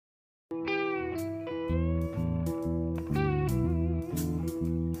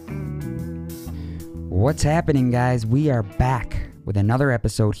What's happening, guys? We are back with another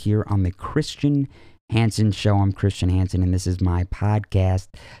episode here on the Christian Hansen Show. I'm Christian Hansen, and this is my podcast.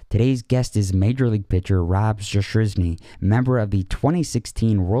 Today's guest is Major League pitcher Rob Zastryzny, member of the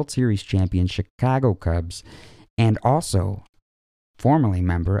 2016 World Series champion Chicago Cubs, and also formerly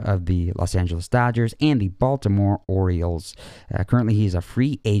member of the Los Angeles Dodgers and the Baltimore Orioles. Currently, he's a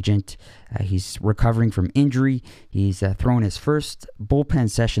free agent. He's recovering from injury. He's thrown his first bullpen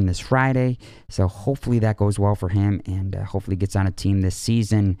session this Friday, so hopefully that goes well for him and hopefully gets on a team this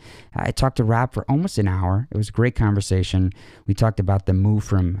season. I talked to Rob for almost an hour. It was a great conversation. We talked about the move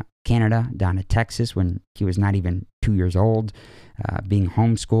from Canada down to Texas when he was not even 2 years old, being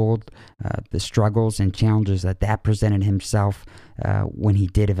homeschooled, the struggles and challenges that presented himself when he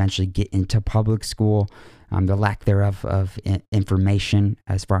did eventually get into public school, the lack thereof of information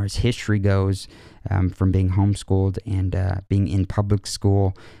as far as history goes, from being homeschooled and being in public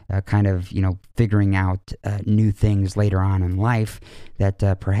school, figuring out new things later on in life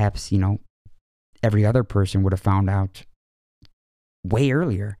that perhaps, every other person would have found out way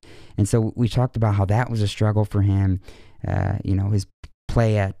earlier. And so we talked about how that was a struggle for him, his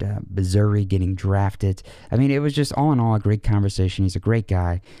play at Missouri, getting drafted. I mean, it was just all in all a great conversation. He's a great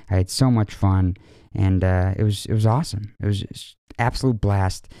guy. I had so much fun, and it was awesome. It was just absolute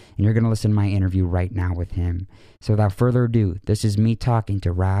blast, and you're going to listen to my interview right now with him. So without further ado, this is me talking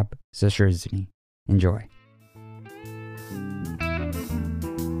to Rob Zastryzny. Enjoy.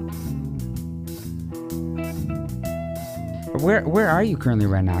 Where are you currently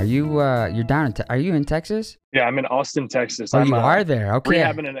right now? Are you you're down in are you in Texas? Yeah, I'm in Austin, Texas. You are there. Okay.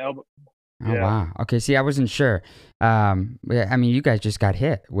 Rehabbing an elbow. Oh, yeah. Wow. Okay, see, I wasn't sure. I mean, you guys just got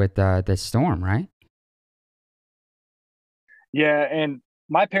hit with the storm, right? Yeah, and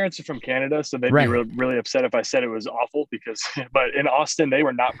my parents are from Canada, so they'd be really upset if I said it was awful but in Austin, they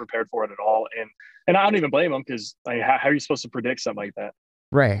were not prepared for it at all. And I don't even blame them because how are you supposed to predict something like that?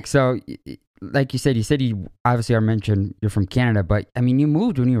 Right. So, like you said you obviously are mentioned you're from Canada, but I mean, you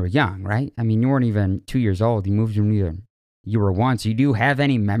moved when you were young, right? I mean, you weren't even 2 years old. You moved when you were one. So you do have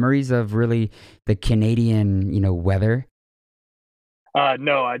any memories of really the Canadian, weather?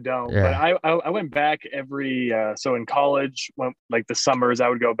 No, I don't. Yeah. But I went back so in college, when like the summers, I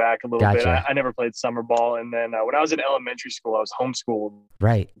would go back a little bit. I never played summer ball, and then when I was in elementary school, I was homeschooled.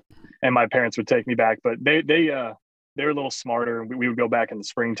 Right. And my parents would take me back, but they're a little smarter. We would go back in the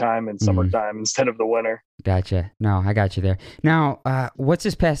springtime and summertime instead of the winter. Gotcha. No, I got you there. Now, what's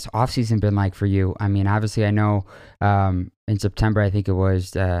this past offseason been like for you? I mean, obviously, I know in September, I think it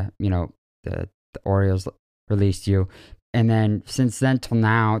was, the Orioles released you. And then since then till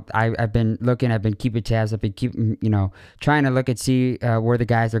now, I've been looking, I've been keeping tabs. I've been trying to look and see where the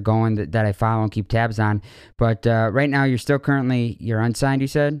guys are going that I follow and keep tabs on. But right now, you're unsigned, you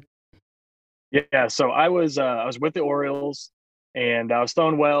said? Yeah, so I was with the Orioles, and I was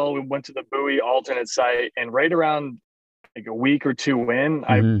throwing well. We went to the Bowie alternate site, and right around like a week or two in,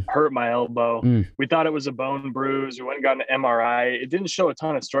 I hurt my elbow. We thought it was a bone bruise. We went and got an MRI. It didn't show a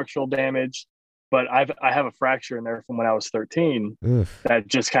ton of structural damage, but I have a fracture in there from when I was 13 that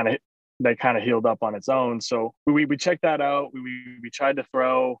just kind of healed up on its own. So we checked that out. We tried to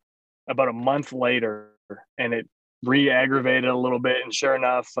throw about a month later, and it re-aggravated a little bit. And sure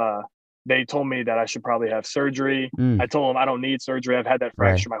enough, they told me that I should probably have surgery. I told them I don't need surgery. I've had that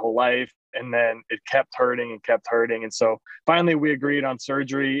fracture my whole life. And then it kept hurting. And so finally we agreed on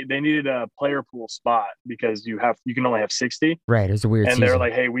surgery. They needed a player pool spot because you can only have 60. Right. It was a weird season. They're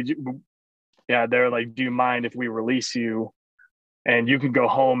like, hey, they're like, do you mind if we release you and you can go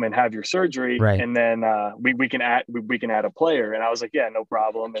home and have your surgery? Right. And then we can add a player. And I was like, yeah, no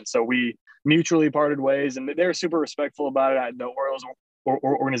problem. And so we mutually parted ways, and they're super respectful about it. The Orioles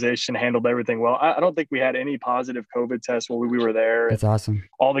organization handled everything well. I don't think we had any positive COVID tests while we were there. That's awesome.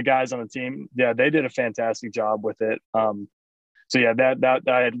 All the guys on the team, they did a fantastic job with it. So yeah, that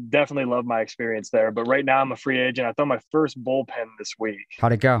I definitely loved my experience there. But right now I'm a free agent. I throw my first bullpen this week.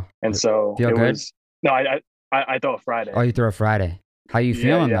 How'd it go? And so Feel good? I throw a Friday. Oh, you throw a Friday. How you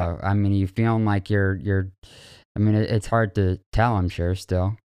feeling though? I mean, you feeling like you're I mean, it's hard to tell, I'm sure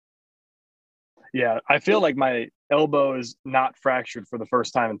still. Yeah, I feel like my elbow is not fractured for the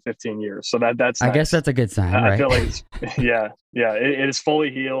first time in 15 years. So that's nice. I guess that's a good sign, right? I feel like it is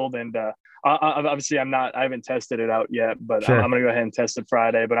fully healed. And obviously I haven't tested it out yet, but sure. I'm going to go ahead and test it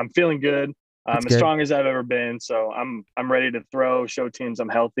Friday, but I'm feeling good. I'm as strong as I've ever been. So I'm ready to throw, show teams I'm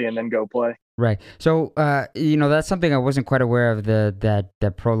healthy, and then go play. Right. So, that's something I wasn't quite aware of,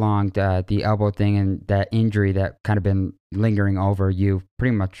 that prolonged, the elbow thing and that injury that kind of been lingering over you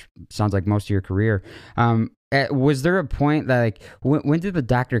pretty much sounds like most of your career. Was there a point that like when did the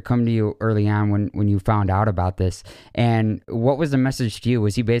doctor come to you early on when you found out about this, and what was the message to you?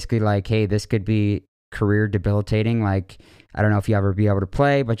 Was he basically like, hey, this could be career debilitating, like I don't know if you ever be able to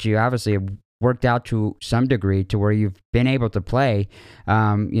play, but you obviously have worked out to some degree to where you've been able to play.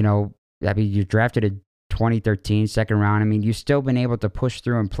 I mean, you drafted in 2013 second round. I mean, you've still been able to push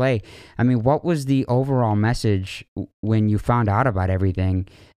through and play. I mean, what was the overall message when you found out about everything,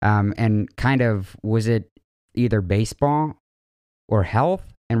 and kind of was it either baseball or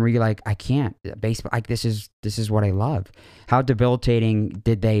health, and were you like, I can't baseball, like this is what I love? How debilitating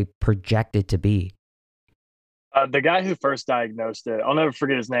did they project it to be? The guy who first diagnosed it, I'll never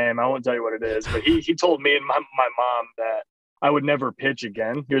forget his name. I won't tell you what it is, but he told me and my mom that I would never pitch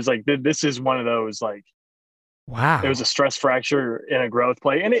again. He was like, this is one of those, like, Wow. it was a stress fracture in a growth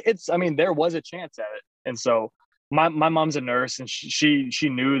plate. And I mean, there was a chance at it. And so my mom's a nurse, and she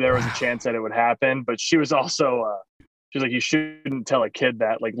knew there was a chance that it would happen, but she was also, she's like, you shouldn't tell a kid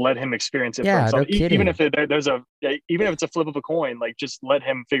that, like, let him experience it for himself. No Even if even if it's a flip of a coin, like, just let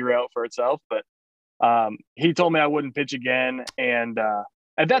him figure out for itself. But he told me I wouldn't pitch again. And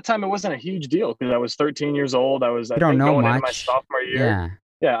at that time, it wasn't a huge deal because I was 13 years old. I think going into my sophomore year.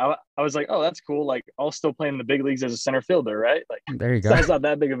 Yeah, I was like, oh, that's cool. Like, I'll still play in the big leagues as a center fielder, right? Like, there you go. That's not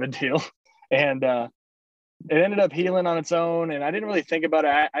that big of a deal. And it ended up healing on its own, and I didn't really think about it.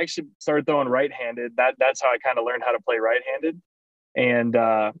 I actually started throwing right-handed. That's how I kind of learned how to play right-handed. And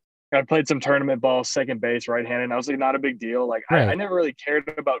I played some tournament ball, second base, right-handed. And I was like, not a big deal. Like, right. I never really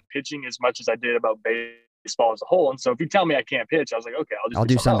cared about pitching as much as I did about baseball as a whole. And so if you tell me I can't pitch, I was like, okay, I'll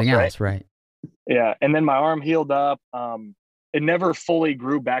do something else, right? Yeah. And then my arm healed up. It never fully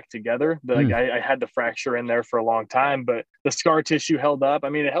grew back together. I had the fracture in there for a long time, but the scar tissue held up. I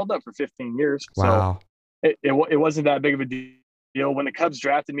mean, it held up for 15 years. Wow. So it wasn't that big of a deal. When the Cubs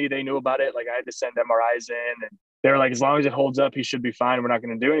drafted me, they knew about it. Like, I had to send MRIs in, and they were like, as long as it holds up, he should be fine. We're not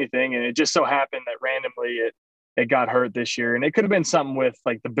going to do anything. And it just so happened that randomly it got hurt this year. And it could have been something with,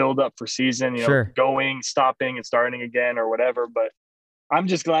 like, the buildup for season, going, stopping and starting again or whatever. But I'm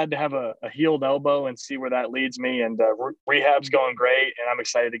just glad to have a healed elbow and see where that leads me. And rehab's going great, and I'm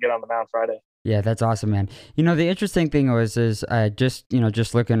excited to get on the mound Friday. Yeah, that's awesome, man. The interesting thing is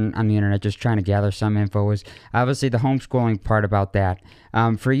just looking on the internet, just trying to gather some info, was obviously the homeschooling part about that.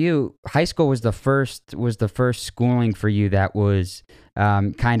 For you, high school was the first schooling for you that was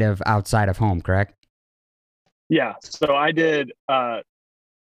kind of outside of home, correct? Yeah. So I did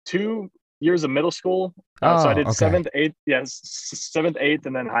 2 years of middle school. So I did 7th, 8th, 7th, 8th,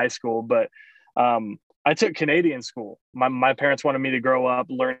 and then high school. But I took Canadian school. My parents wanted me to grow up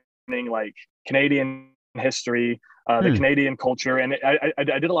learning, like, Canadian history, the Canadian culture. And I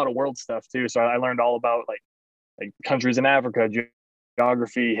did a lot of world stuff too. So I learned all about like countries in Africa,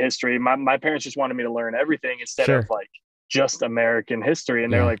 geography, history. My parents just wanted me to learn everything instead of like just American history.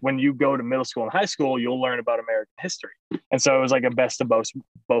 And they're like, when you go to middle school and high school, you'll learn about American history. And so it was like a best of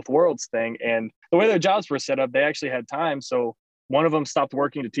both worlds thing. And the way their jobs were set up, they actually had time. So one of them stopped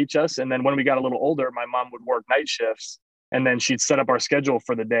working to teach us. And then when we got a little older, my mom would work night shifts, and then she'd set up our schedule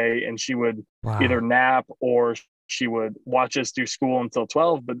for the day, and she would either nap or she would watch us do school until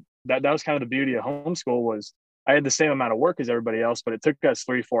 12. But that was kind of the beauty of homeschool, was I had the same amount of work as everybody else, but it took us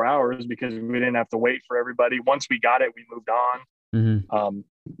 3-4 hours because we didn't have to wait for everybody. Once we got it, we moved on. Mm-hmm.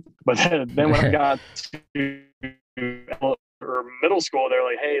 But then when I got to middle school, they're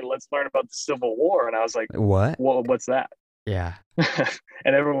like, hey, let's learn about the Civil War. And I was like, what? Well, what's that? Yeah.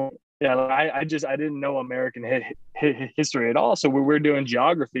 And everyone, I didn't know American history at all. So we were doing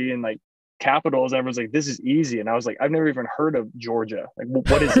geography and like capitals. Everyone's like, this is easy. And I was like, I've never even heard of Georgia. Like,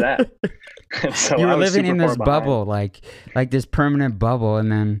 what is that? And so you were living in this bubble, like this permanent bubble.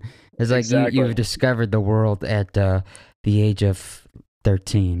 And then it's like you've discovered the world at the age of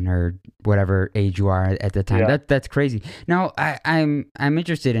 13 or whatever age you are at the time. Yeah. That's crazy. Now I'm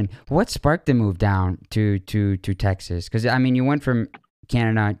interested in what sparked the move down to Texas, because I mean you went from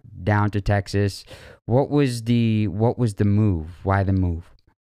Canada down to Texas. What was the move? Why the move?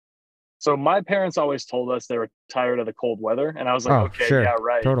 So my parents always told us they were tired of the cold weather, and I was like, okay, sure. Yeah,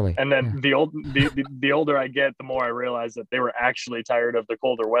 right, totally. And then the older I get, the more I realize that they were actually tired of the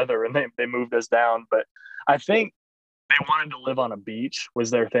colder weather, and they moved us down. But I think they wanted to live on a beach was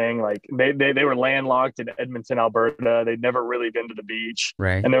their thing. Like they were landlocked in Edmonton, Alberta. They'd never really been to the beach,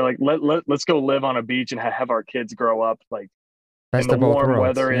 right? And they're like, let's go live on a beach and have our kids grow up like Best in the warm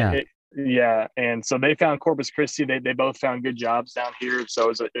worlds. weather. Yeah. And so they found Corpus Christi. They both found good jobs down here. So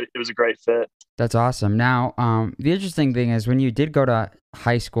it was a great fit. That's awesome. Now, the interesting thing is when you did go to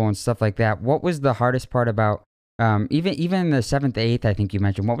high school and stuff like that, what was the hardest part about Even the 7th, 8th, I think you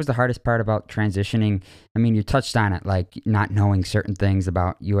mentioned. What was the hardest part about transitioning? I mean, you touched on it, like not knowing certain things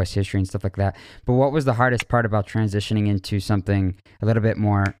about U.S. history and stuff like that. But what was the hardest part about transitioning into something a little bit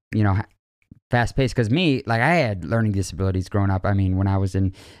more, fast paced? Because me, like I had learning disabilities growing up. I mean, when I was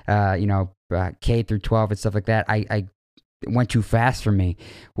in, K through 12 and stuff like that, I went too fast for me.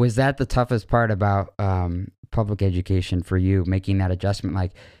 Was that the toughest part about public education for you, making that adjustment?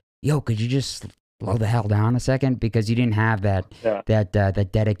 Like, yo, could you just slow the hell down a second, because you didn't have that that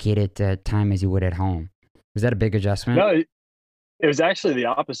dedicated time as you would at home. Was that a big adjustment? No, it was actually the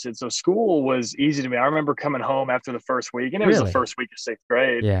opposite. So school was easy to me. I remember coming home after the first week, and it was the first week of 6th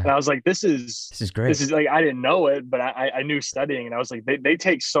grade. Yeah. And I was like, this is great. This is like, I didn't know it, but I knew studying, and I was like, they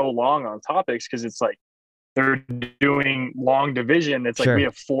take so long on topics, because it's like they're doing long division. It's like we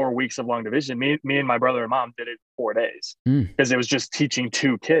have 4 weeks of long division. Me and my brother and mom did it in 4 days, because it was just teaching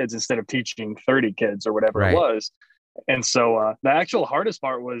 2 kids instead of teaching 30 kids or whatever it was. And so the actual hardest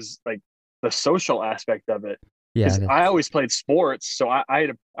part was like the social aspect of it. Yeah, I always played sports, so I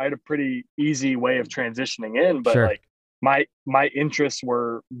had a pretty easy way of transitioning in. But like my interests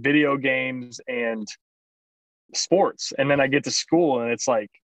were video games and sports, and then I get to school, and it's like,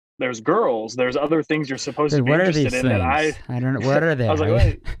 there's girls, there's other things you're supposed to be interested in that I don't know. What are they? I was like,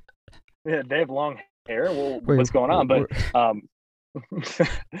 wait, yeah, they have long hair. Well, what's going on? But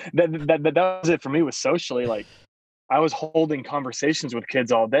that was it for me. Was socially, like I was holding conversations with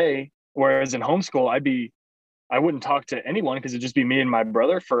kids all day, whereas in homeschool I wouldn't talk to anyone, because it'd just be me and my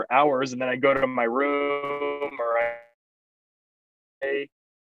brother for hours, and then I'd go to my room,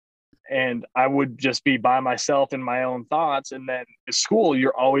 and I would just be by myself in my own thoughts. And then at school,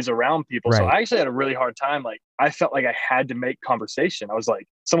 you're always around people. So I actually had a really hard time. Like I felt like I had to make conversation. I was like,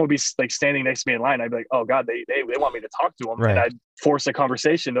 someone would be like standing next to me in line. I'd be like, oh God, they want me to talk to them. And I'd force a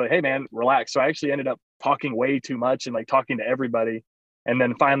conversation to like, hey man, relax. So I actually ended up talking way too much and like talking to everybody. And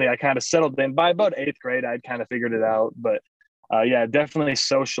then finally I kind of settled in. By about 8th grade, I'd kind of figured it out. But yeah, definitely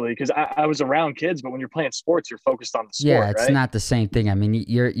socially, because I was around kids, but when you're playing sports, you're focused on the sport. Yeah, it's not the same thing. I mean,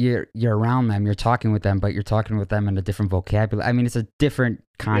 you're around them, you're talking with them, but you're talking with them in a different vocabulary. I mean, it's a different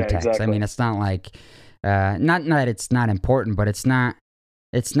context. Yeah, exactly. I mean, it's not like not that it's not important, but it's not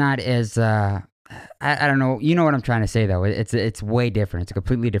as I don't know. You know what I'm trying to say though. It's way different. It's a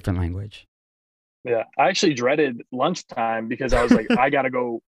completely different language. Yeah, I actually dreaded lunchtime, because I was like, I gotta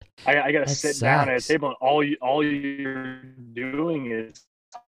go. I gotta sit down at a table, and all you're doing is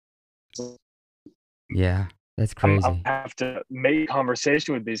that's crazy. I have to make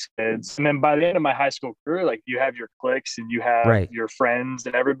conversation with these kids, and then by the end of my high school career, like you have your cliques and you have your friends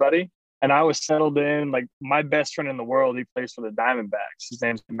and everybody. And I was settled in. Like my best friend in the world, he plays for the Diamondbacks. His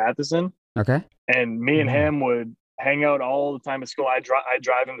name's Matheson. Okay. And me and him would hang out all the time at school. I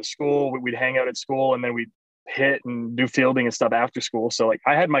drive him to school. We'd hang out at school, and then we'd hit and do fielding and stuff after school. So like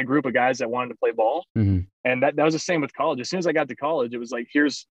I had my group of guys that wanted to play ball, and that was the same with college. As soon as I got to college, it was like,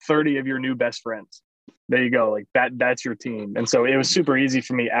 here's 30 of your new best friends. There you go. Like that's your team. And so it was super easy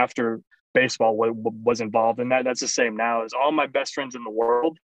for me after baseball was involved in that. That's the same now. Is all my best friends in the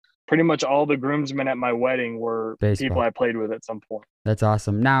world. Pretty much all the groomsmen at my wedding were people I played with at some point. That's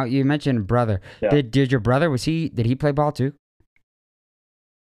awesome. Now you mentioned brother. Yeah. Did your brother, did he play ball too?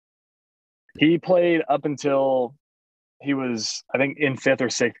 He played up until he was, I think, in 5th or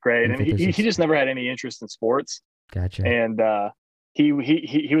 6th grade, and he just never had any interest in sports. Gotcha. And he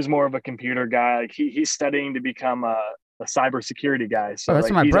was more of a computer guy. Like he's studying to become a cybersecurity guy. So that's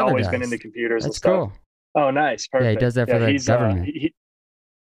like, what my he's brother always does. been into computers. That's and stuff. Cool. Oh, nice. Perfect. Yeah, he does that for the government.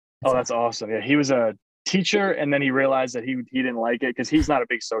 That's awesome. Yeah, he was a teacher, and then he realized that he didn't like it, because he's not a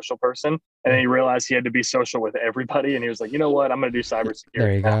big social person, and then he realized he had to be social with everybody, and he was like, you know what, I'm going to do cybersecurity.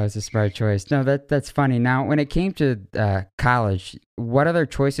 There you go. It's a smart choice. No, that's funny. Now, when it came to college, what other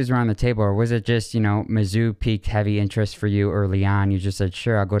choices were on the table, or was it just, Mizzou piqued heavy interest for you early on? You just said,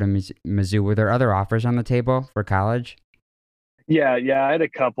 sure, I'll go to Mizzou. Were there other offers on the table for college? Yeah, I had a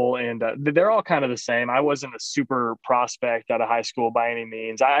couple, and they're all kind of the same. I wasn't a super prospect out of high school by any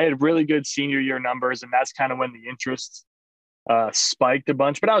means. I had really good senior year numbers, and that's kind of when the interest spiked a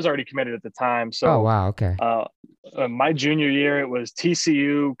bunch, but I was already committed at the time. So, oh, wow, okay. My junior year, it was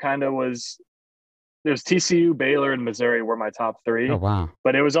TCU, there's TCU, Baylor, and Missouri were my top 3. Oh, wow.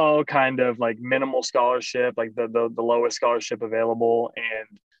 But it was all kind of like minimal scholarship, like the lowest scholarship available.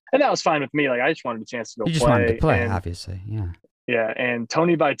 And that was fine with me. Like I just wanted a chance to go play. You just wanted to play, obviously. Yeah. Yeah, and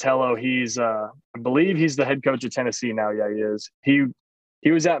Tony Vitello, he's I believe he's the head coach of Tennessee now. Yeah, he is.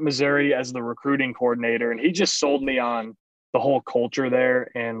 He was at Missouri as the recruiting coordinator, and he just sold me on the whole culture there.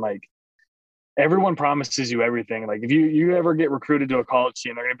 And like everyone promises you everything. Like if you ever get recruited to a college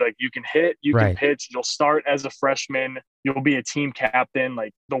team, they're gonna be like, you can hit, you can Right. pitch, you'll start as a freshman, you'll be a team captain,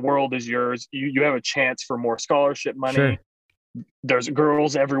 like the world is yours. You have a chance for more scholarship money. Sure. There's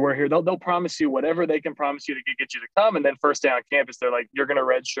girls everywhere here. They'll promise you whatever they can promise you to get you to come. And then first day on campus, they're like, you're gonna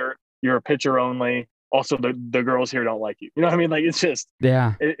redshirt, you're a pitcher only. Also, the girls here don't like you. You know what I mean? Like it's just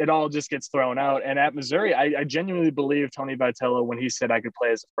Yeah. it all just gets thrown out. And at Missouri, I genuinely believe Tony Vitello when he said I could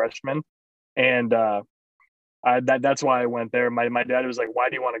play as a freshman. And that's why I went there. My dad was like, "Why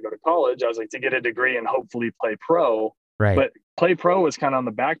do you want to go to college?" I was like, "To get a degree and hopefully play pro." Right. But play pro was kind of on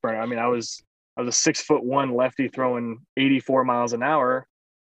the back burner. I mean, I was a 6'1" lefty throwing 84 miles an hour.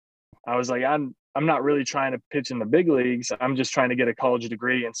 I was like, I'm not really trying to pitch in the big leagues. I'm just trying to get a college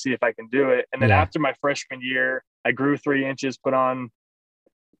degree and see if I can do it. And then Yeah. after my freshman year, I grew 3 inches, put on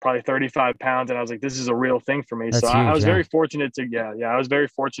probably 35 pounds, and I was like, this is a real thing for me. That's So huge, I was yeah. very fortunate to I was very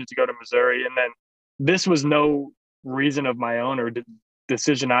fortunate to go to Missouri. And then this was no reason of my own or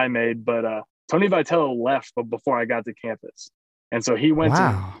decision I made, but Tony Vitello left before I got to campus. And so he went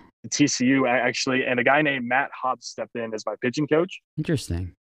to TCU actually, and a guy named Matt Hobbs stepped in as my pitching coach.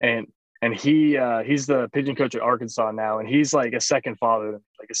 Interesting. And he's the pitching coach at Arkansas now, and he's like a second father.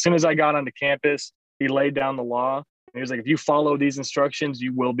 Like as soon as I got onto campus, he laid down the law. And he was like, if you follow these instructions,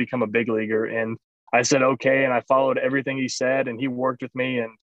 you will become a big leaguer. And I said, okay. And I followed everything he said, and he worked with me,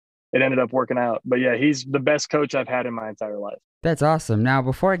 and it ended up working out. But yeah, he's the best coach I've had in my entire life. That's awesome. Now,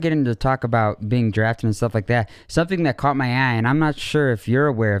 before I get into talk about being drafted and stuff like that, something that caught my eye, and I'm not sure if you're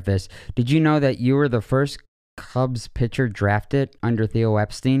aware of this. Did you know that you were the first Cubs pitcher drafted under Theo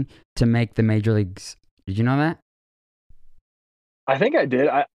Epstein to make the major leagues? Did you know that? I think I did.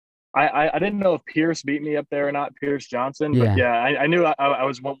 I didn't know if Pierce beat me up there or not, Pierce Johnson. But yeah, I knew I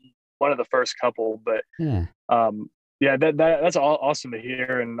was one of the first couple. But that's awesome to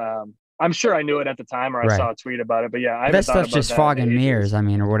hear. And I'm sure I knew it at the time, or I saw a tweet about it. But yeah, that stuff's just fog and mirrors. I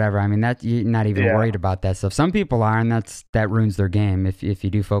mean, or whatever. I mean, that you're not even worried about that stuff. Some people are, and that ruins their game if you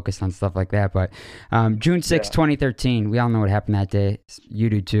do focus on stuff like that. But June 6, 2013, we all know what happened that day. You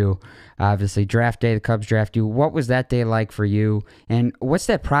do too. Obviously, draft day, the Cubs draft you. What was that day like for you? And what's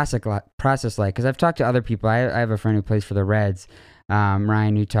that process like? Because I've talked to other people. I have a friend who plays for the Reds,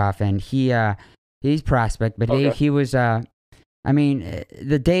 Ryan Newtoff, and he's prospect, but he was. I mean,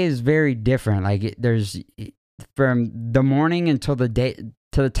 the day is very different. Like there's from the morning until the day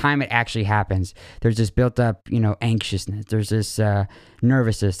to the time it actually happens. There's this built up, anxiousness. There's this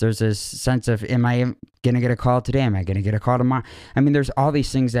nervousness. There's this sense of, am I gonna get a call today? Am I gonna get a call tomorrow? I mean, there's all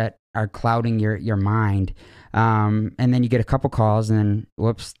these things that are clouding your mind. And then you get a couple calls, and then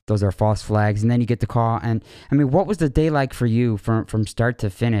whoops, those are false flags. And then you get the call. And I mean, what was the day like for you from start to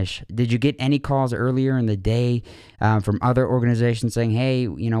finish? Did you get any calls earlier in the day from other organizations saying, hey,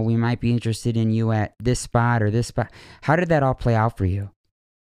 we might be interested in you at this spot or this spot? How did that all play out for you?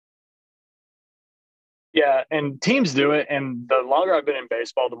 Yeah, and teams do it. And the longer I've been in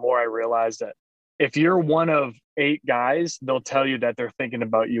baseball, the more I realize that if you're one of 8 guys, they'll tell you that they're thinking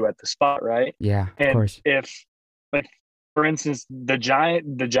about you at the spot, right? Yeah, and of course. If, like, for instance, the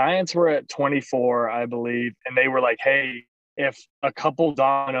Giants were at 24, I believe, and they were like, hey, if a couple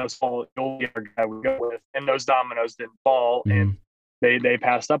dominoes fall, you'll be our guy we go with. And those dominoes didn't fall, and they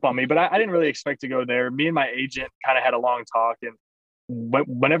passed up on me. But I didn't really expect to go there. Me and my agent kind of had a long talk, and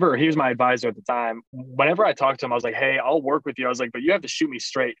whenever he was my advisor at the time, whenever I talked to him, I was like, hey, I'll work with you. I was like, but you have to shoot me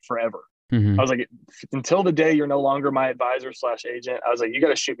straight forever. I was like, until the day you're no longer my advisor / agent, I was like, you got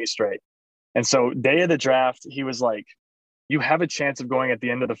to shoot me straight. And so day of the draft, he was like, you have a chance of going at the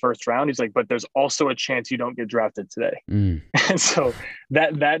end of the first round. He's like, but there's also a chance you don't get drafted today. And so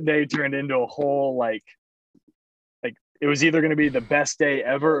that day turned into a whole, like it was either going to be the best day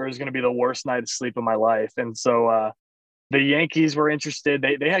ever, or it was going to be the worst night of sleep of my life. And so, the Yankees were interested.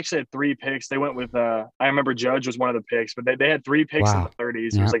 They actually had 3 picks. They went with, I remember Judge was one of the picks, but they had 3 picks in the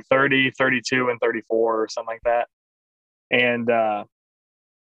 30s. It was like 30, 32, and 34 or something like that. And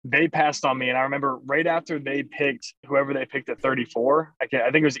they passed on me. And I remember right after they picked whoever they picked at 34, I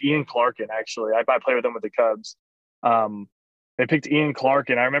think it was Ian Clarkin, actually. I played with them with the Cubs. They picked Ian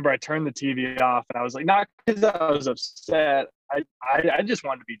Clarkin. I remember I turned the TV off, and I was like, not because I was upset. I just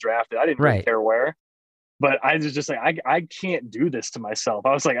wanted to be drafted. I didn't really care where. But I was just like, I can't do this to myself.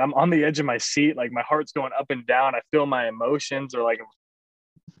 I was like, I'm on the edge of my seat. Like my heart's going up and down. I feel my emotions are like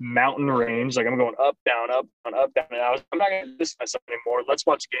mountain range. Like I'm going up, down, up, down, up, down. And I'm not going to do this to myself anymore. Let's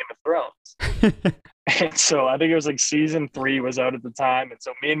watch Game of Thrones. And so I think it was like season 3 was out at the time. And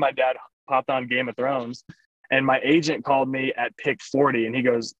so me and my dad popped on Game of Thrones, and my agent called me at pick 40, and he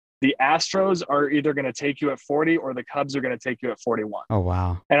goes, the Astros are either going to take you at 40 or the Cubs are going to take you at 41. Oh,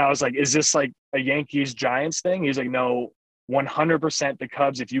 wow. And I was like, is this like a Yankees Giants thing? He's like, no, 100% the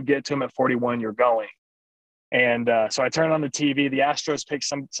Cubs. If you get to them at 41, you're going. And so I turned on the TV. The Astros picked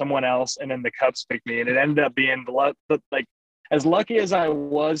someone else, and then the Cubs picked me. And it ended up being like as lucky as I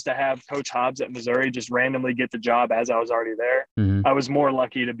was to have Coach Hobbs at Missouri just randomly get the job as I was already there. Mm-hmm. I was more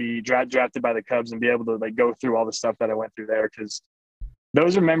lucky to be drafted by the Cubs and be able to like go through all the stuff that I went through there, because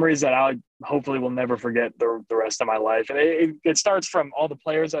those are memories that I hopefully will never forget the rest of my life. And it starts from all the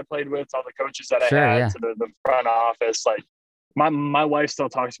players I played with, all the coaches that I had, to the front office. Like my wife still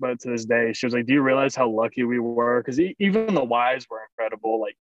talks about it to this day. She was like, do you realize how lucky we were? Because even the Ys were incredible.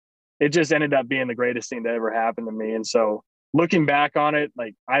 Like it just ended up being the greatest thing that ever happened to me. And so looking back on it,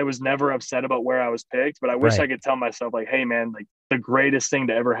 like I was never upset about where I was picked, but I wish I could tell myself like, hey man, like the greatest thing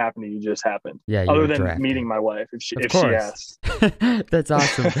to ever happen to you just happened. Yeah. Other than meeting my wife, if she asked. That's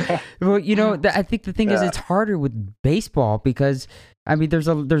awesome. Well, you know, I think the thing is it's harder with baseball because I mean,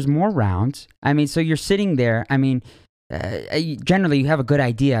 there's more rounds. I mean, so you're sitting there. I mean, generally you have a good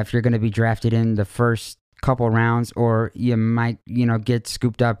idea if you're going to be drafted in the first couple rounds, or you might, get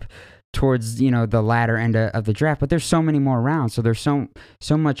scooped up towards, the latter end of the draft. But there's so many more rounds. So there's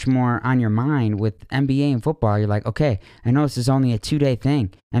so much more on your mind. With NBA and football, you're like, okay, I know this is only a 2-day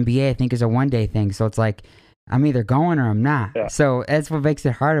thing. NBA, I think, is a 1-day thing. So it's like, I'm either going or I'm not. Yeah. So that's what makes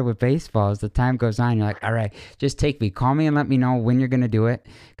it harder with baseball. As the time goes on, you're like, all right, just take me. Call me and let me know when you're going to do it,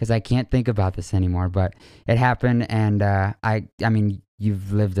 because I can't think about this anymore. But it happened, and I mean,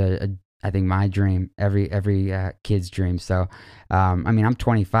 you've lived I think my dream, every kid's dream. So, I mean, I'm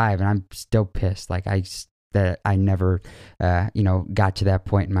 25 and I'm still pissed. Like that I never, got to that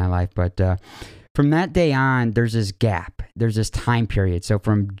point in my life. But from that day on, there's this gap. There's this time period. So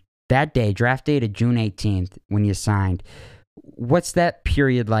from that day, draft day, to June 18th, when you signed, what's that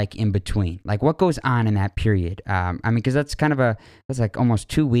period like in between? Like what goes on in that period? I mean, because that's like almost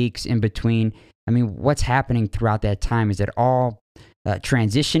 2 weeks in between. I mean, what's happening throughout that time? Is it all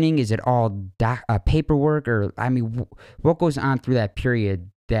transitioning? Is it all paperwork? Or, I mean, what goes on through that period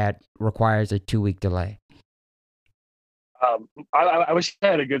that requires a 2-week delay? I wish I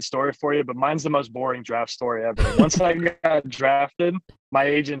had a good story for you, but mine's the most boring draft story ever. Once I got drafted, my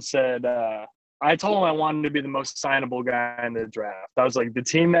agent said, I told him I wanted to be the most signable guy in the draft. I was like, the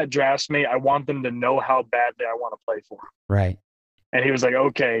team that drafts me, I want them to know how badly I want to play for. Right. And he was like,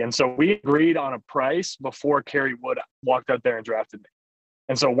 okay. And so we agreed on a price before Kerry Wood walked out there and drafted me.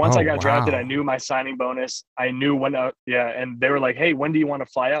 And so once I got drafted, I knew my signing bonus. I knew when, and they were like, hey, when do you want to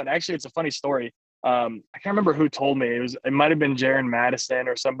fly out? And actually, it's a funny story. I can't remember who told me. It might've been Jaron Madison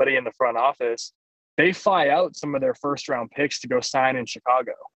or somebody in the front office. They fly out some of their first round picks to go sign in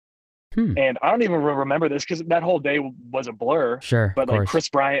Chicago. And I don't even remember this because that whole day was a blur. Sure. But like Chris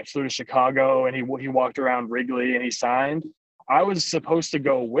Bryant flew to Chicago and he walked around Wrigley and he signed. I was supposed to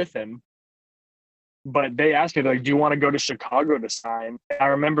go with him, but they asked me, like, do you want to go to Chicago to sign? And I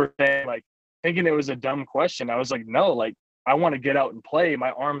remember thinking it was a dumb question. I was like, no, like, I want to get out and play.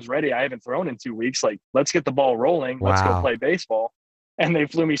 My arm's ready. I haven't thrown in 2 weeks. Like, let's get the ball rolling. Wow. Let's go play baseball. And they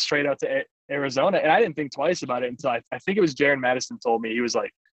flew me straight out to Arizona. And I didn't think twice about it until I think it was Jaron Madison told me. He was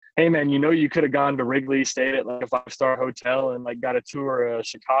like, hey man, you could have gone to Wrigley, stayed at like a 5-star hotel and like got a tour of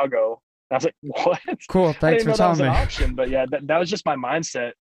Chicago. And I was like, what? Cool. Thanks for telling me. That was an option. But yeah, that was just my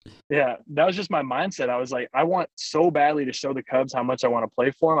mindset. Yeah, that was just my mindset. I was like, I want so badly to show the Cubs how much I want to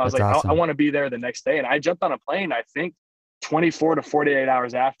play for them. I was like, awesome. I want to be there the next day. And I jumped on a plane, I think 24 to 48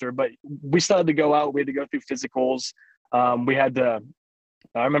 hours after, but we still had to go out. We had to go through physicals. I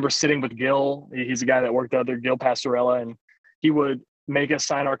remember sitting with Gil. He's the guy that worked out there, Gil Pastorella, and he would make us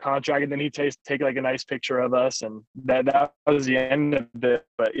sign our contract, and then he'd take like a nice picture of us, and that was the end of it.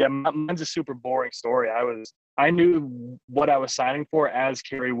 But yeah, mine's a super boring story. I knew what I was signing for as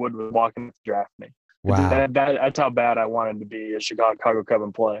Kerry Wood was walking to draft me. Wow. That's how bad I wanted to be a Chicago Cub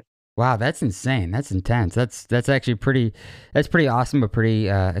and play. Wow, that's insane. That's intense. That's actually pretty awesome, but pretty,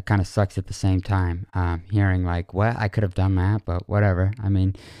 it kind of sucks at the same time. Hearing like, what, I could have done that, but whatever. I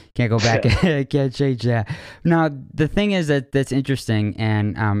mean, can't go back, can't change that. Now, the thing is that's interesting,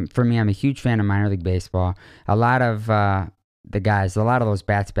 and for me, I'm a huge fan of minor league baseball. A lot of those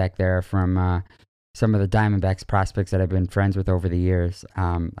bats back there are from some of the Diamondbacks prospects that I've been friends with over the years,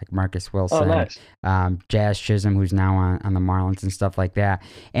 like Marcus Wilson, Jazz Chisholm, who's now on the Marlins and stuff like that.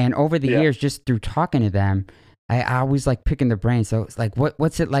 And over the years, just through talking to them, I always like picking their brains. So it's like,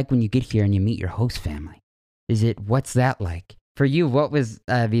 what's it like when you get here and you meet your host family? What's that like for you? What was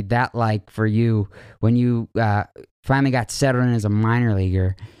that like for you when you finally got settled in as a minor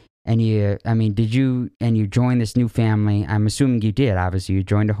leaguer? And you joined this new family. I'm assuming you did. Obviously, you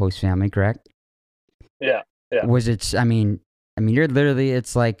joined a host family, correct? Yeah. Yeah. Was it? You're literally.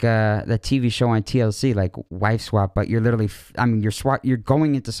 It's like the TV show on TLC, like Wife Swap. But you're literally. You're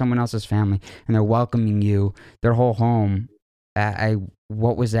going into someone else's family, and they're welcoming you, their whole home.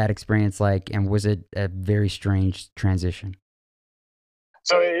 What was that experience like? And was it a very strange transition?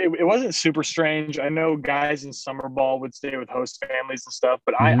 So it wasn't super strange. I know guys in summer ball would stay with host families and stuff,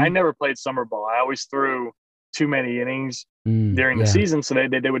 but I never played summer ball. I always threw too many innings during the season, so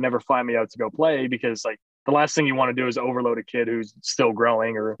they would never fly me out to go play, because like the last thing you want to do is overload a kid who's still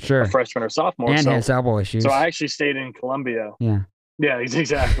growing, or a freshman or sophomore. And has elbow issues. So I actually stayed in Columbia. Yeah,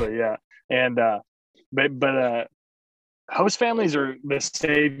 exactly. Yeah. And but host families are the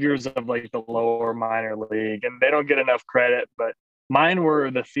saviors of like the lower minor league, and they don't get enough credit. But mine were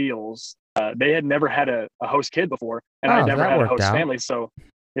the Thiels. They had never had a host kid before, and I never had a host family. So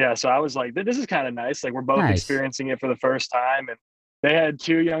yeah, so I was like, this is kind of nice. Like, we're both experiencing it for the first time. And they had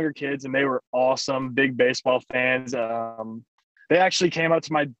 2 younger kids, and they were awesome, big baseball fans. They actually came out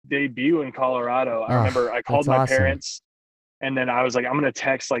to my debut in Colorado. I remember I called my parents, and then I was like, I'm going to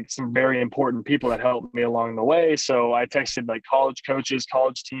text like some very important people that helped me along the way. So I texted like college coaches,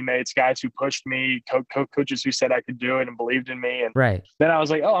 college teammates, guys who pushed me, coaches who said I could do it and believed in me. And then I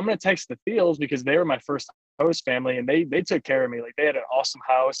was like, I'm going to text the Fields, because they were my first host family, and they took care of me. Like, they had an awesome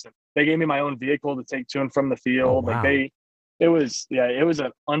house, and they gave me my own vehicle to take to and from the field. Oh, wow. Like it was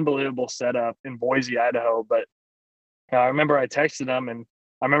an unbelievable setup in Boise, Idaho. But I remember I texted them, and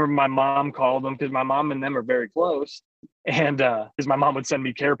I remember my mom called them, because my mom and them are very close. And because my mom would send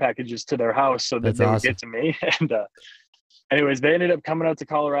me care packages to their house so that they would get to me. And anyways, they ended up coming out to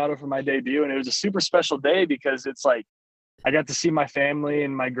Colorado for my debut, and it was a super special day, because it's like I got to see my family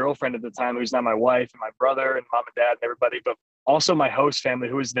and my girlfriend at the time, who's now my wife, and my brother and mom and dad and everybody, but also my host family,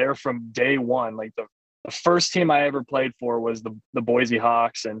 who was there from day one. Like the first team I ever played for was the Boise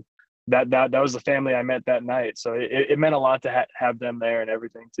Hawks, and that was the family I met that night. So it meant a lot to have them there and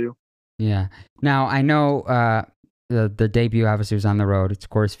everything too. Yeah. Now I know the debut obviously was on the road. It's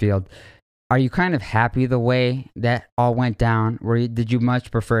Coors Field. Are you kind of happy the way that all went down? Did you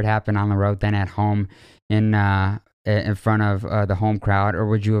much prefer it happen on the road than at home in front of the home crowd, or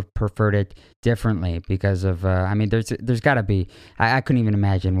would you have preferred it differently? Because of there's got to be. I couldn't even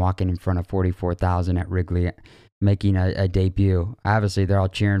imagine walking in front of 44,000 at Wrigley, making a debut. Obviously, they're all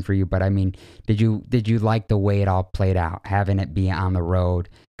cheering for you, but I mean, did you like the way it all played out, having it be on the road,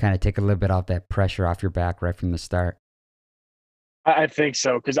 kind of take a little bit off that pressure off your back right from the start? I think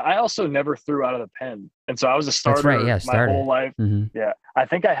so, because I also never threw out of the pen, and so I was a starter my whole life. Yeah, I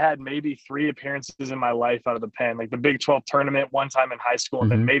think I had maybe 3 appearances in my life out of the pen, like the Big 12 tournament one time in high school,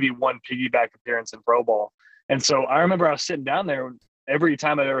 and then maybe 1 piggyback appearance in pro ball. And so I remember I was sitting down there. Every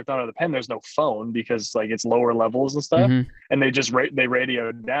time I've ever thrown out of the pen, there's no phone, because like it's lower levels and stuff, and they just they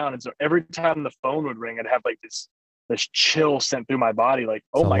radioed down. And so every time the phone would ring, I'd have like this chill sent through my body, like,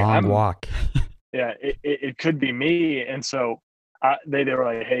 oh my, long walk. Yeah, it could be me. And so they were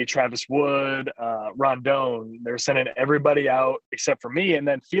like, hey, Travis Wood, Rondon, they're sending everybody out except for me. And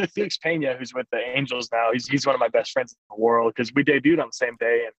then Felix Pena, who's with the Angels now, he's one of my best friends in the world, because we debuted on the same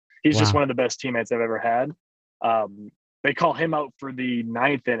day, and he's just one of the best teammates I've ever had. They call him out for the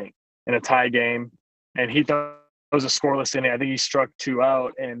 9th inning in a tie game, and he thought it was a scoreless inning. I think he struck 2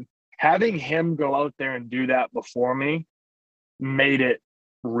 out, and having him go out there and do that before me made it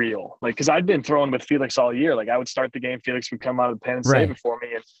real. Like, because I'd been throwing with Felix all year. Like, I would start the game, Felix would come out of the pen and save it for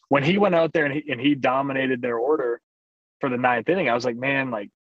me. And when he went out there and he dominated their order for the 9th inning, I was like, man,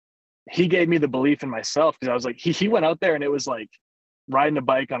 like, he gave me the belief in myself, because I was like, he went out there and it was like riding a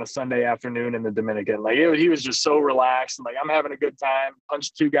bike on a Sunday afternoon in the Dominican. Like, he was just so relaxed, and like, I'm having a good time,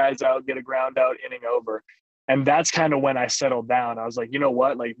 punch 2 guys out, get a ground out, inning over. And that's kind of when I settled down. I was like, you know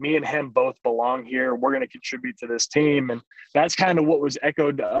what? Like, me and him both belong here. We're going to contribute to this team. And that's kind of what was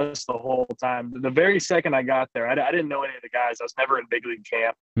echoed to us the whole time. The very second I got there, I didn't know any of the guys. I was never in big league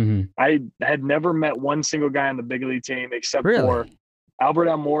camp. I had never met one single guy on the big league team except for Albert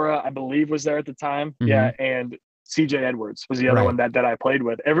Almora, I believe, was there at the time. Yeah. And CJ Edwards was the other one that I played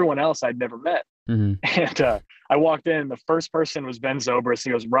with. Everyone else I'd never met. And I walked in, the first person was Ben Zobrist.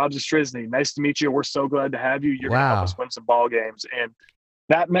 He goes, Rob Zastryzny, nice to meet you. We're so glad to have you. You're going to help us win some ball games. And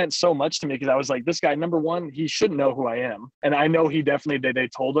that meant so much to me, because I was like, this guy, number one, he should know who I am. And I know he definitely, they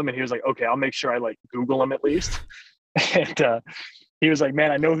told him, and he was like, okay, I'll make sure I like Google him at least. And he was like,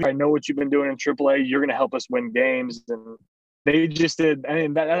 man, I know what you've been doing in AAA. You're going to help us win games. And they just did. I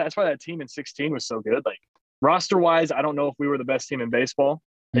mean, that's why that team in 16 was so good. Like, roster wise, I don't know if we were the best team in baseball.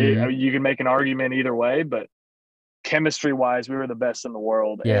 You can make an argument either way, but chemistry wise, we were the best in the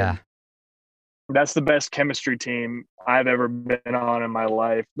world. Yeah. And that's the best chemistry team I've ever been on in my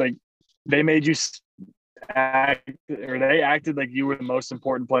life. Like, they made you they acted like you were the most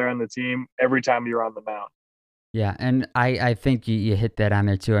important player on the team every time you were on the mound. Yeah, and I think you hit that on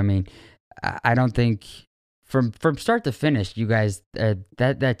there too. I mean, I don't think from start to finish, you guys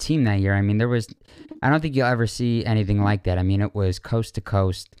that team that year. I mean, I don't think you'll ever see anything like that. I mean, it was coast to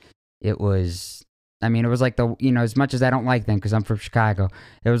coast. It was. I mean, it was like as much as I don't like them because I'm from Chicago,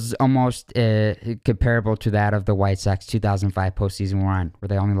 it was almost comparable to that of the White Sox 2005 postseason run where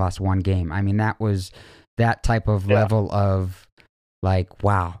they only lost one game. I mean, that was that type of level of like,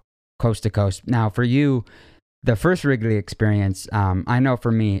 wow, coast to coast. Now, for you, the first Wrigley experience, I know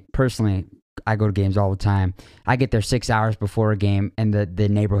for me personally, I go to games all the time. I get there 6 hours before a game, and the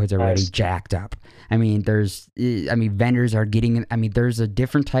neighborhood's already jacked up. I mean, vendors are getting. I mean, there's a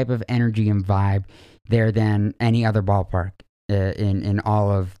different type of energy and vibe there than any other ballpark in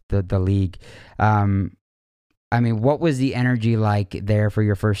all of the league. I mean, what was the energy like there for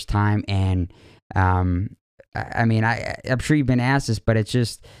your first time? And I mean, I'm sure you've been asked this, but it's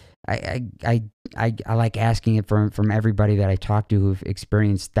just I like asking it from everybody that I talk to who've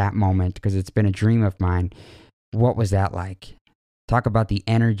experienced that moment because it's been a dream of mine. What was that like? Talk about the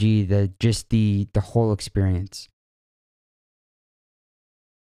energy, the whole experience.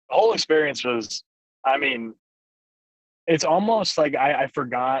 The whole experience was, I mean, it's almost like I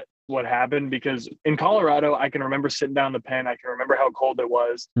forgot what happened because in Colorado, I can remember sitting down in the pen. I can remember how cold it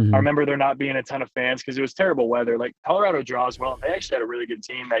was. Mm-hmm. I remember there not being a ton of fans because it was terrible weather. Like, Colorado draws well. And they actually had a really good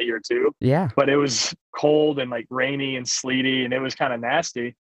team that year too. Yeah. But it was cold and like rainy and sleety, and it was kind of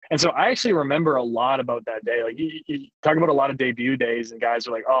nasty. And so I actually remember a lot about that day. Like, you talk about a lot of debut days, and guys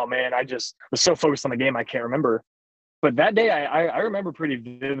are like, oh man, I just was so focused on the game, I can't remember. But that day, I remember pretty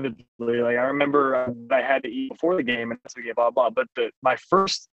vividly. Like, I remember I had to eat before the game, and that's the game, blah, blah. But my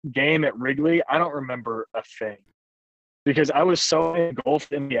first game at Wrigley, I don't remember a thing because I was so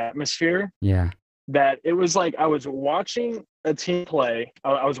engulfed in the atmosphere. Yeah. That it was like I was watching a team play.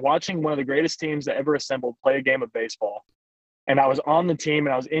 I was watching one of the greatest teams that ever assembled play a game of baseball. And I was on the team,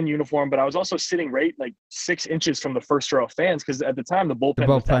 and I was in uniform, but I was also sitting right like 6 inches from the first row of fans because at the time the bullpen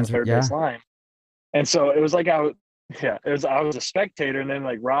was down the third base line. And so it was like I was a spectator, and then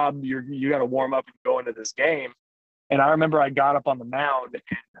like, Rob, you got to warm up and go into this game. And I remember I got up on the mound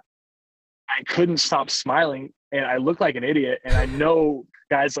and I couldn't stop smiling, and I looked like an idiot. And I know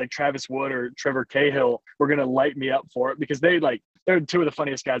guys like Travis Wood or Trevor Cahill were gonna light me up for it because they're two of the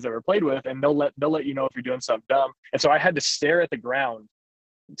funniest guys I've ever played with, and they'll let you know if you're doing something dumb. And so I had to stare at the ground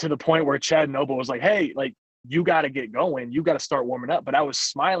to the point where Chad Noble was like, "Hey, like, you got to get going, you got to start warming up." But I was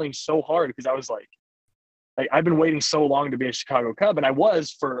smiling so hard because I was like I've been waiting so long to be a Chicago Cub, and I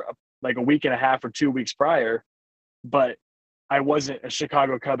was for like a week and a half or 2 weeks prior, but I wasn't a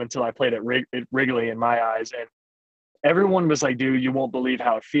Chicago Cub until I played at Wrigley in my eyes. And everyone was like, dude, you won't believe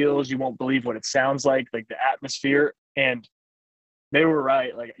how it feels. You won't believe what it sounds like the atmosphere. And they were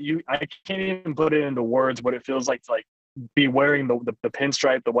right. Like, I can't even put it into words what it feels like to like be wearing the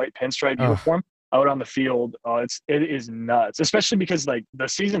pinstripe, the white pinstripe uniform out on the field. It is nuts, especially because like the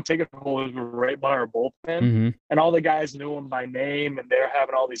season ticket holders were right by our bullpen, and all the guys knew them by name, and they're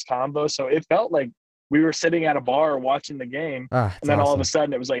having all these combos. So it felt like we were sitting at a bar watching the game, and then all of a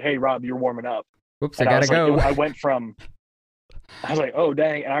sudden it was like, "Hey, Rob, you're warming up." Whoops, and I gotta go. I was like, "Oh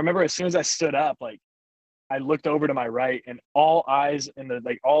dang!" And I remember as soon as I stood up, like, I looked over to my right, and all eyes and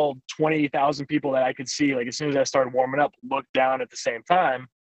all 20,000 people that I could see, like, as soon as I started warming up, looked down at the same time,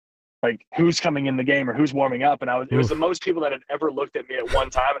 like, who's coming in the game or who's warming up. And it was the most people that had ever looked at me at one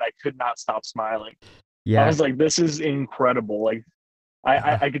time, and I could not stop smiling. Yeah. I was like, this is incredible. Like,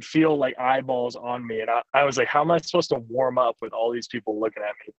 I could feel like eyeballs on me. And I was like, how am I supposed to warm up with all these people looking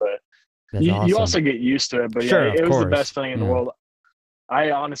at me? But you also get used to it. But sure, yeah, it was the best feeling in the world.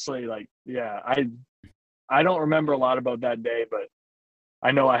 I honestly, like, I don't remember a lot about that day, but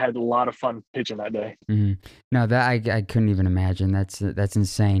I know I had a lot of fun pitching that day. Mm-hmm. No, that I couldn't even imagine. That's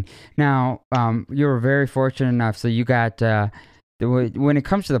insane. Now, you were very fortunate enough. So you got when it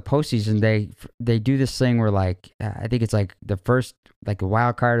comes to the postseason, they do this thing where, like, I think it's like the first, like, a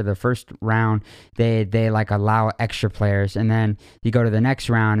wild card of the first round, they like allow extra players, and then you go to the next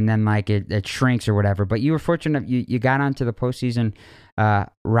round, and then like it shrinks or whatever. But you were fortunate you got onto the postseason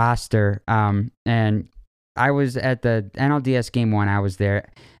roster, and I was at the NLDS game 1. I was there.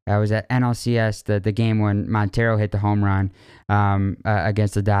 I was at NLCS, the game when Montero hit the home run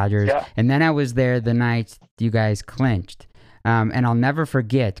against the Dodgers. Yeah. And then I was there the night you guys clinched. And I'll never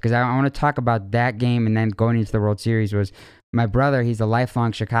forget, because I want to talk about that game and then going into the World Series, was my brother, he's a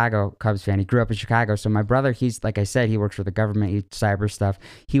lifelong Chicago Cubs fan. He grew up in Chicago. So my brother, he's, like I said, he works for the government, cyber stuff.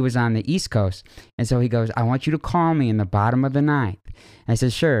 He was on the East Coast. And so he goes, I want you to call me in the bottom of the ninth. And I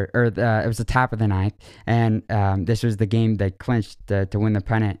said, sure. Or it was the top of the ninth. And this was the game that clinched to win the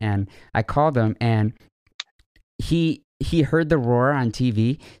pennant. And I called him, and he heard the roar on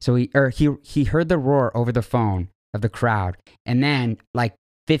TV. So he heard the roar over the phone of the crowd. And then like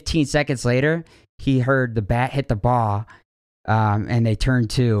 15 seconds later, he heard the bat hit the ball. And they turned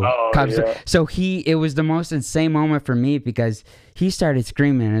two. Cubs. Yeah. So it was the most insane moment for me, because he started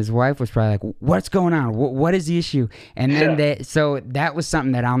screaming, and his wife was probably like, what's going on? What is the issue? And then so that was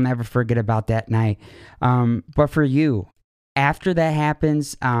something that I'll never forget about that night. But for you, after that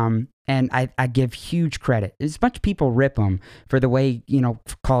happens, and I give huge credit. There's a bunch of people rip him for the way,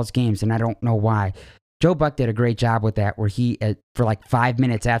 calls games, and I don't know why. Joe Buck did a great job with that, where he, for like 5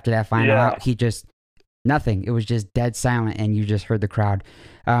 minutes after that final out, he just, nothing. It was just dead silent, and you just heard the crowd.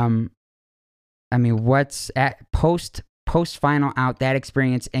 I mean, what's at post final out, that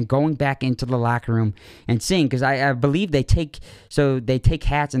experience, and going back into the locker room and seeing, because I believe they take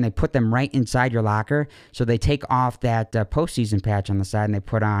hats and they put them right inside your locker. So they take off that postseason patch on the side, and they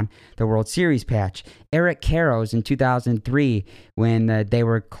put on the World Series patch. Eric Karros in 2003, when they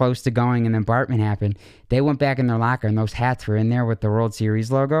were close to going and then Bartman happened, they went back in their locker, and those hats were in there with the World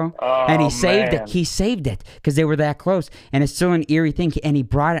Series logo. And he saved it. He saved it because they were that close. And it's still an eerie thing. And he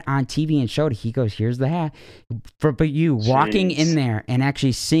brought it on TV and showed it. He goes, here's the hat. But you walking in there and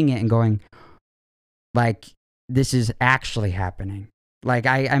actually seeing it and going, like, this is actually happening. Like,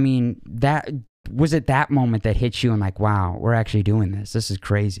 I mean, that was it, that moment that hit you and like, wow, we're actually doing this. This is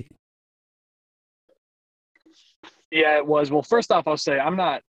crazy. Yeah, it was. Well, first off, I'll say I'm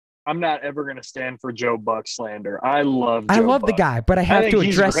not ever going to stand for Joe Buck slander. I love Buck. The guy, but I have to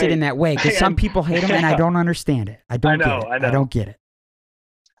address it in that way, because some people hate him, and I don't understand it. I don't get it.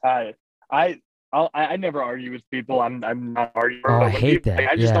 I never argue with people. I'm not arguing. Oh, I hate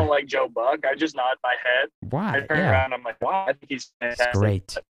that. I just don't like Joe Buck. I just nod my head. Why? I turn around. I'm like, wow, I think he's fantastic. It's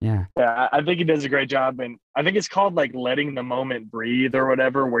great. Yeah. Yeah, I think he does a great job, and I think it's called like letting the moment breathe or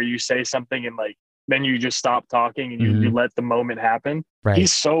whatever, where you say something and like then you just stop talking and you let the moment happen. Right.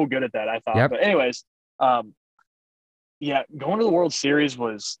 He's so good at that, I thought. Yep. But anyways, going to the World Series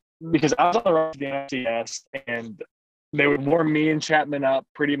was because I was on the road to the NLCS, and they would warm me and Chapman up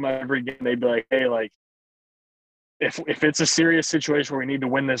pretty much every game. They'd be like, hey, like, if it's a serious situation where we need to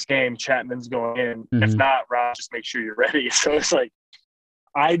win this game, Chapman's going in. If not, Rob, just make sure you're ready. So it's like,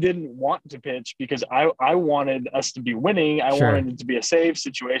 I didn't want to pitch because I wanted us to be winning. I wanted it to be a save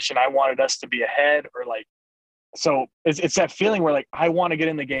situation. I wanted us to be ahead, or like, so it's that feeling where like, I want to get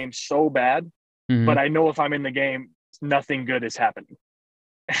in the game so bad, but I know if I'm in the game, nothing good is happening.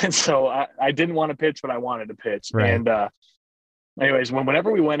 And so I didn't want to pitch, but I wanted to pitch. Right. And anyways,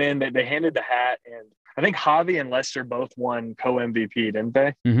 whenever we went in, they handed the hat, and I think Javi and Lester both won co-MVP, didn't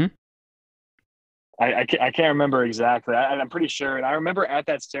they? Mm-hmm. I can't remember exactly. I'm pretty sure. And I remember at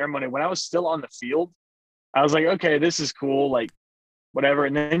that ceremony, when I was still on the field, I was like, okay, this is cool, like whatever.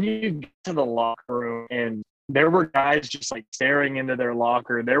 And then you get to the locker room, and there were guys just like staring into their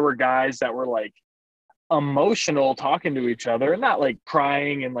locker. There were guys that were like emotional, talking to each other, and not like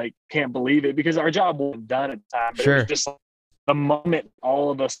crying and like can't believe it, because our job wasn't done at the time. But it was just like the moment,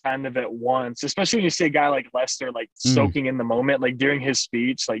 all of us kind of at once, especially when you see a guy like Lester, like soaking in the moment, like during his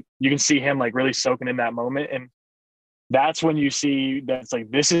speech, like you can see him like really soaking in that moment. And that's when you see that's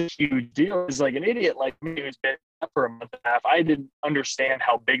like, this is a huge deal. It's like an idiot like me who's been up for a month and a half, I didn't understand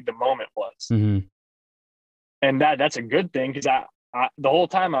how big the moment was. And that's a good thing, because I the whole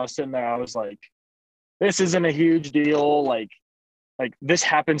time I was sitting there, I was like, this isn't a huge deal. Like this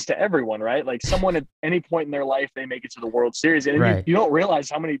happens to everyone, right? Like someone at any point in their life, they make it to the World Series, and you don't realize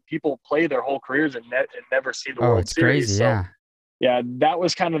how many people play their whole careers and never see the World Series. Crazy, so, yeah, that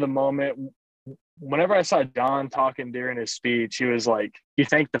was kind of the moment. Whenever I saw John talking during his speech, he was like, he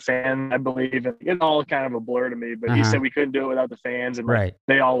thanked the fans, I believe, and it's all kind of a blur to me, but he said we couldn't do it without the fans, and like,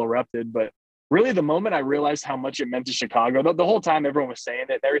 they all erupted. But really, the moment I realized how much it meant to Chicago, the whole time everyone was saying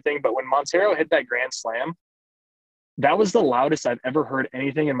it and everything, but when Montero hit that grand slam, that was the loudest I've ever heard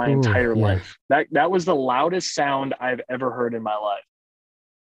anything in my entire life. That was the loudest sound I've ever heard in my life.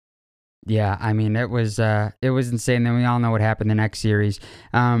 Yeah, I mean, it was insane. Then we all know what happened the next series,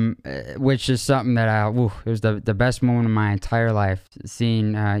 which is something that it was the best moment of my entire life,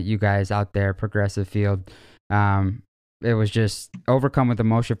 seeing you guys out there, Progressive Field. It was just overcome with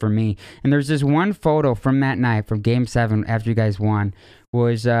emotion for me. And there's this one photo from that night, from Game 7, after you guys won,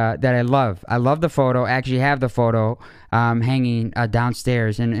 was that I love. I love the photo. I actually have the photo hanging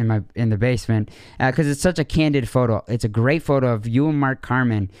downstairs in the basement because it's such a candid photo. It's a great photo of you and Mark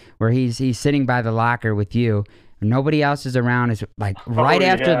Carmen where he's sitting by the locker with you. Nobody else is around. It's like right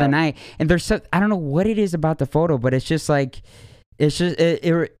after the night, and I don't know what it is about the photo, but it's just like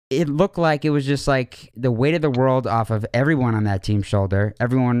it looked like it was just like the weight of the world off of everyone on that team's shoulder.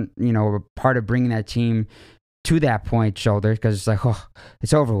 Everyone, part of bringing that team to that point shoulder, because it's like, oh,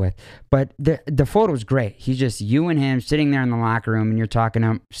 it's over with. But the photo's great. He's just you and him sitting there in the locker room, and you're talking to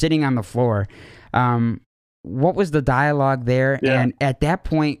him sitting on the floor. What was the dialogue there? Yeah. And at that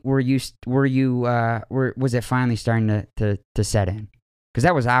point, was it finally starting to set in? Because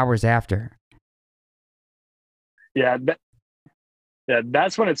that was hours after. Yeah.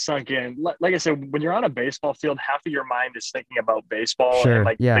 That's when it sunk in. Like I said, when you're on a baseball field, half of your mind is thinking about baseball and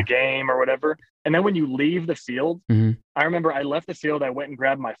the game or whatever. And then when you leave the field, I remember I left the field, I went and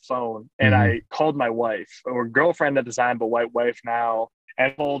grabbed my phone and I called my wife, or girlfriend at the time, but wife now,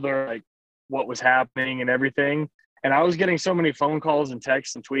 and told her like what was happening and everything. And I was getting so many phone calls and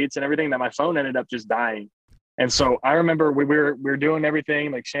texts and tweets and everything that my phone ended up just dying. And so I remember we were doing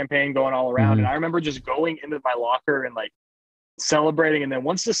everything, like champagne going all around. And I remember just going into my locker and like celebrating. And then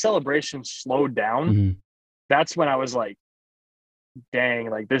once the celebration slowed down, that's when I was like, dang,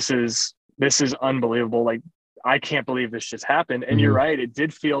 like this is unbelievable. Like, I can't believe this just happened. And you're right. It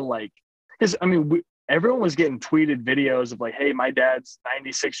did feel like, because I mean, everyone was getting tweeted videos of like, hey, my dad's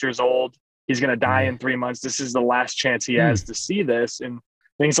 96 years old. He's going to die in 3 months. This is the last chance he has to see this, and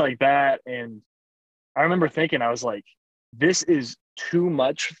things like that. And I remember thinking, I was like, this is too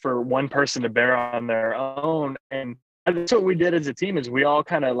much for one person to bear on their own. And that's what we did as a team, is we all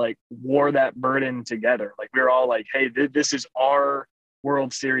kind of like wore that burden together. Like we were all like, hey, this is our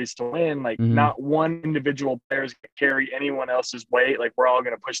World Series to win. Like not one individual player is going to carry anyone else's weight. Like we're all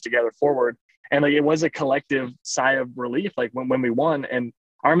going to push together forward. And like, it was a collective sigh of relief, like when we won. And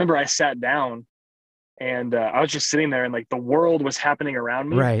I remember I sat down and I was just sitting there, and like the world was happening around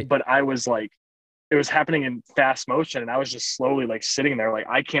me, right? But I was like, it was happening in fast motion, and I was just slowly like sitting there like,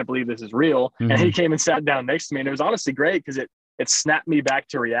 I can't believe this is real. And he came and sat down next to me, and it was honestly great because it snapped me back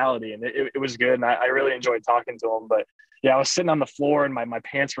to reality, and it was good. And I really enjoyed talking to him. But yeah, I was sitting on the floor, and my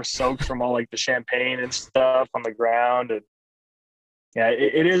pants were soaked from all like the champagne and stuff on the ground. And yeah,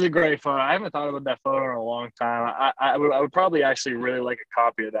 it is a great photo. I haven't thought about that photo in a long time. I would probably actually really like a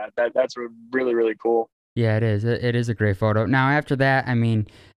copy of that. That's really, really cool. Yeah, it is. It is a great photo. Now, after that, I mean,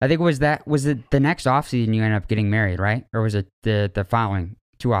 I think was it the next off season you ended up getting married, right? Or was it the following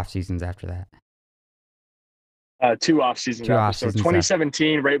 2 off seasons after that? 2 off seasons. So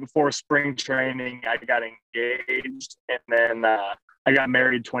 2017, right before spring training, I got engaged, and then I got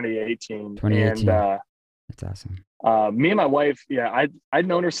married 2018. And that's awesome. Me and my wife, yeah, I'd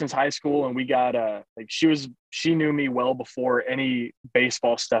known her since high school, and we got like she knew me well before any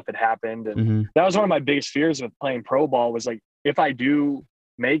baseball stuff had happened. And that was one of my biggest fears with playing pro ball, was like, if I do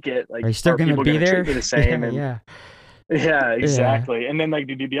make it, like, are you still going to be there? Treat me the same? Yeah, and yeah, exactly. Yeah. And then like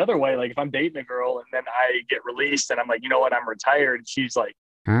the other way, like if I'm dating a girl and then I get released and I'm like, you know what, I'm retired, and she's like,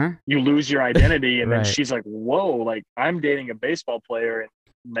 huh? You lose your identity. And then she's like, whoa, like I'm dating a baseball player,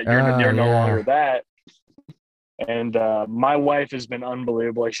 and you're no longer that. And my wife has been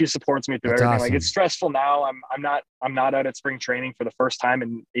unbelievable. Like she supports me through everything. Awesome. Like it's stressful now. I'm not out at spring training for the first time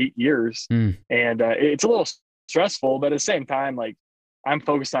in 8 years. And it's a little stressful, but at the same time, like I'm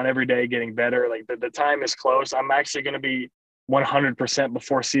focused on every day getting better. Like the time is close. I'm actually going to be 100%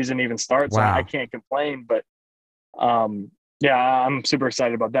 before season even starts. Wow. I can't complain, but yeah, I'm super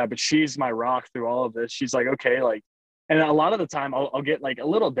excited about that. But she's my rock through all of this. She's like, okay, like, and a lot of the time I'll get like a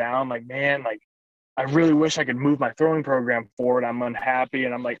little down, like, man, like, I really wish I could move my throwing program forward. I'm unhappy.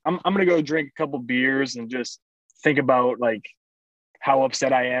 And I'm like, I'm going to go drink a couple beers and just think about like how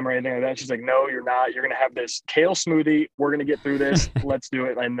upset I am or anything like that. She's like, no, you're not. You're going to have this kale smoothie. We're going to get through this. Let's do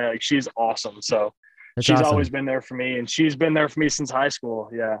it. And like, she's awesome. So she's awesome. Always been there for me, and she's been there for me since high school.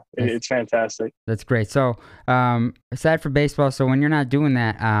 Yeah. It's fantastic. That's great. So aside from baseball, so when you're not doing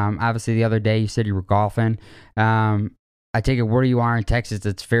that, obviously the other day you said you were golfing. I take it where you are in Texas,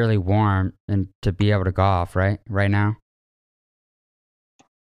 it's fairly warm and to be able to golf, right now?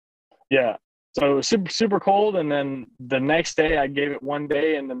 Yeah. So it was super cold. And then the next day I gave it 1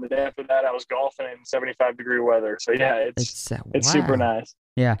 day. And then the day after that I was golfing in 75-degree weather. So yeah, it's super nice.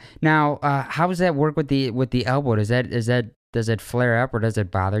 Yeah. Now, how does that work with the elbow? Does it flare up, or does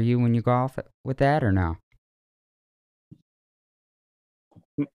it bother you when you golf with that, or no?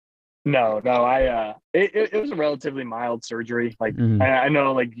 No, it was a relatively mild surgery. Like Mm-hmm. I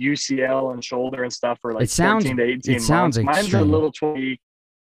know like UCL and shoulder and stuff for It like sounds 14 to it 18 sounds months. Mine's a extreme. little tweak.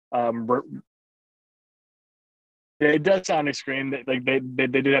 Um, it does sound extreme. Like they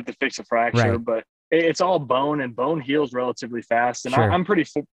did have to fix a fracture, Right. but it's all bone, and bone heals relatively fast. And Sure. I'm pretty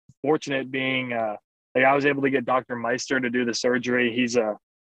fortunate being like I was able to get Dr. Meister to do the surgery.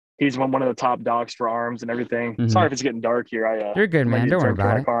 He's one of the top docs for arms and everything. Mm-hmm. Sorry if it's getting dark here. You're good, I might man. need to Don't worry turn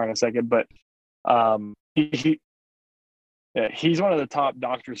about my it. car in a second, but he yeah, he's one of the top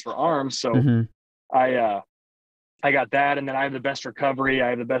doctors for arms. So Mm-hmm. I I got that, and then I have the best recovery. I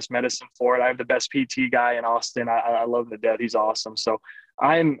have the best medicine for it. I have the best PT guy in Austin. I love him to death. He's awesome. So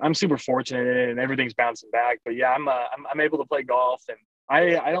I'm super fortunate in it, and everything's bouncing back. But yeah, I'm able to play golf, and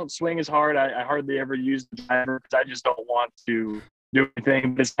I don't swing as hard. I hardly ever use the driver because I just don't want to do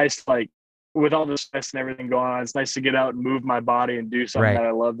anything. But it's nice, like with all the stress and everything going on, it's nice to get out and move my body and do something Right. that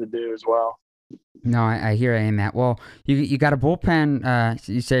I love to do as well. No, I hear you in that. Well, you got a bullpen.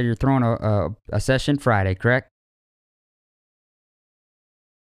 You said you're throwing a session Friday, correct?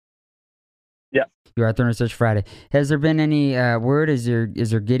 Yeah. You are throwing a session Friday. Has there been any word? Is there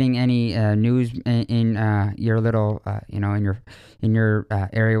getting any news in your little in your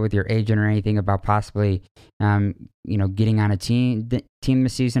area with your agent or anything about possibly getting on a team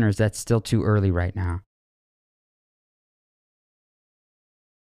this season, or is that still too early right now?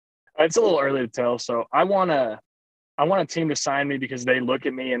 It's a little early to tell. So I want a team to sign me because they look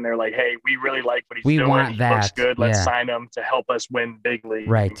at me and they're like, "Hey, we really like what he's We doing. want He looks that. good. Let's Yeah. sign him to help us win big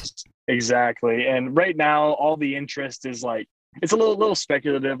Right. leagues." Exactly. And right now, all the interest is like it's a little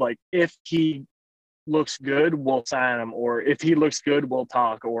speculative. Like if he looks good, we'll sign him, or if he looks good, we'll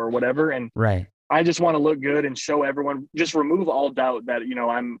talk, or whatever. And Right. I just want to look good and show everyone, just remove all doubt that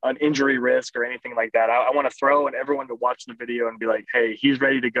I'm an injury risk or anything like that. I want to throw and everyone to watch the video and be like, "Hey, he's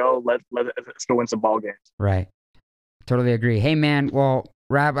ready to go. Let's go win some ball games." Right. Totally agree. Hey, man. Well,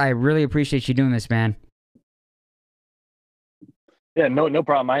 Rob, I really appreciate you doing this, man. Yeah, no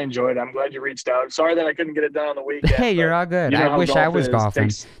problem. I enjoyed it. I'm glad you reached out. Sorry that I couldn't get it done on the weekend. Hey, you're all good. You know I how wish I golf was is. golfing.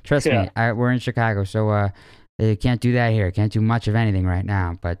 Trust Yeah. me, we're in Chicago, so you can't do that here. Can't do much of anything right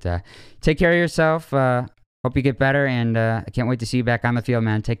now. But take care of yourself. Hope you get better, and I can't wait to see you back on the field,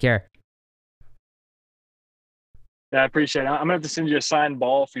 man. Take care. Yeah, I appreciate it. I'm gonna have to send you a signed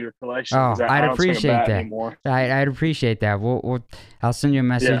ball for your collection Oh, because I I'd don't swing a appreciate bat that. anymore. I'd appreciate that. I'll send you a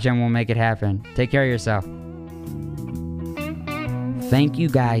message and we'll make it happen. Take care of yourself. Thank you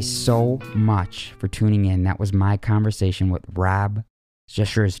guys so much for tuning in. That was my conversation with Rob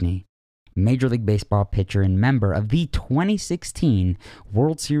Zastryzny, Major League Baseball pitcher and member of the 2016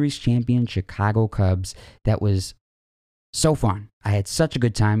 World Series champion Chicago Cubs. That was so fun. I had such a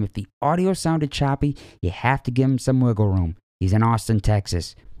good time. If the audio sounded choppy, you have to give him some wiggle room. He's in Austin,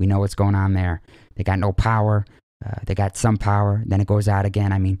 Texas. We know what's going on there. They got no power. They got some power. Then it goes out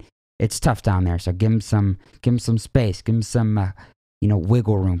again. I mean, it's tough down there. So give him some space. Give him some,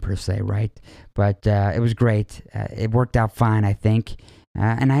 wiggle room per se, right? But it was great. It worked out fine, I think.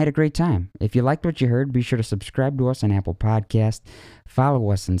 And I had a great time. If you liked what you heard, be sure to subscribe to us on Apple Podcast.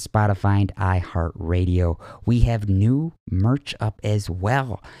 Follow us on Spotify and iHeartRadio. We have new merch up as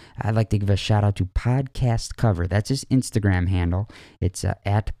well. I'd like to give a shout out to Podcast Cover. That's his Instagram handle. It's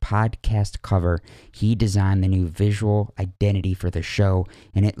at Podcast Cover. He designed the new visual identity for the show,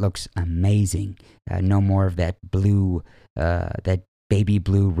 and it looks amazing. No more of that blue, that baby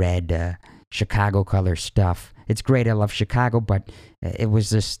blue red Chicago color stuff. It's great. I love Chicago, but it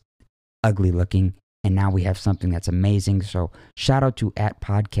was just ugly looking. And now we have something that's amazing. So shout out to at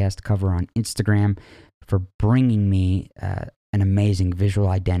Podcast Cover on Instagram for bringing me an amazing visual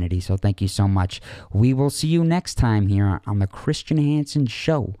identity. So thank you so much. We will see you next time here on the Christian Hansen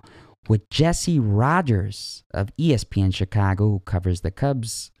Show with Jesse Rogers of ESPN Chicago, who covers the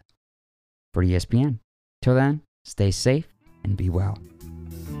Cubs for ESPN. Till then, stay safe and be well.